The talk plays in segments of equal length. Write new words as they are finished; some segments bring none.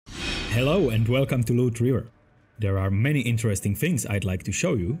Hello and welcome to Loot River. There are many interesting things I'd like to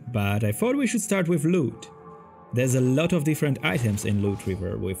show you, but I thought we should start with loot. There's a lot of different items in Loot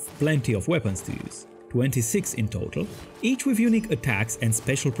River with plenty of weapons to use, 26 in total, each with unique attacks and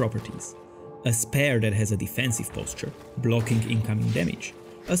special properties. A spear that has a defensive posture, blocking incoming damage,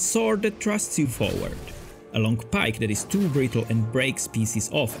 a sword that thrusts you forward, a long pike that is too brittle and breaks pieces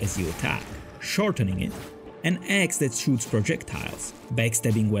off as you attack, shortening it, an axe that shoots projectiles,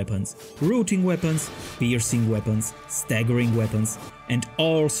 backstabbing weapons, rooting weapons, piercing weapons, staggering weapons, and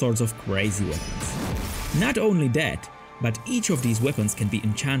all sorts of crazy weapons. Not only that, but each of these weapons can be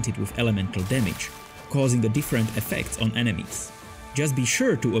enchanted with elemental damage, causing a different effects on enemies. Just be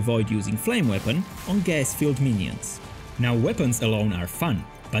sure to avoid using flame weapon on gas-filled minions. Now weapons alone are fun,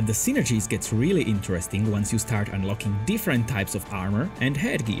 but the synergies gets really interesting once you start unlocking different types of armor and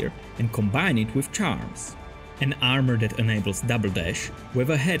headgear and combine it with charms. An armor that enables double dash,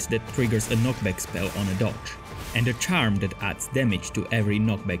 with a head that triggers a knockback spell on a dodge, and a charm that adds damage to every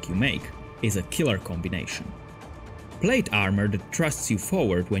knockback you make, is a killer combination. Plate armor that thrusts you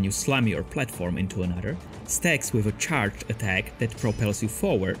forward when you slam your platform into another, stacks with a charged attack that propels you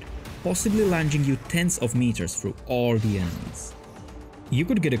forward, possibly lunging you tens of meters through all the enemies. You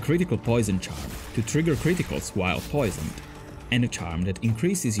could get a critical poison charm to trigger criticals while poisoned, and a charm that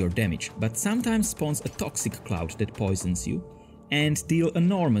increases your damage but sometimes spawns a toxic cloud that poisons you and deal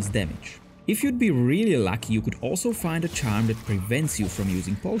enormous damage. If you'd be really lucky, you could also find a charm that prevents you from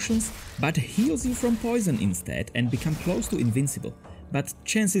using potions but heals you from poison instead and become close to invincible, but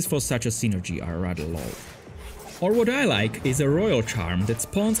chances for such a synergy are rather low. Or what I like is a royal charm that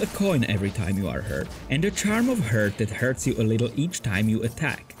spawns a coin every time you are hurt, and a charm of hurt that hurts you a little each time you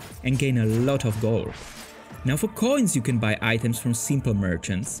attack and gain a lot of gold. Now for coins you can buy items from simple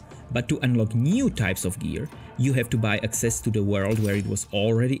merchants, but to unlock new types of gear, you have to buy access to the world where it was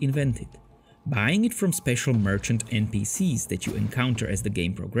already invented. Buying it from special merchant NPCs that you encounter as the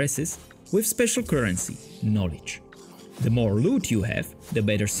game progresses, with special currency, knowledge. The more loot you have, the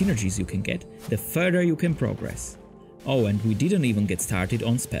better synergies you can get, the further you can progress. Oh, and we didn't even get started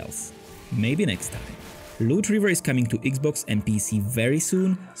on spells. Maybe next time. Loot River is coming to Xbox and PC very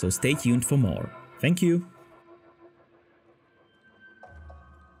soon, so stay tuned for more. Thank you!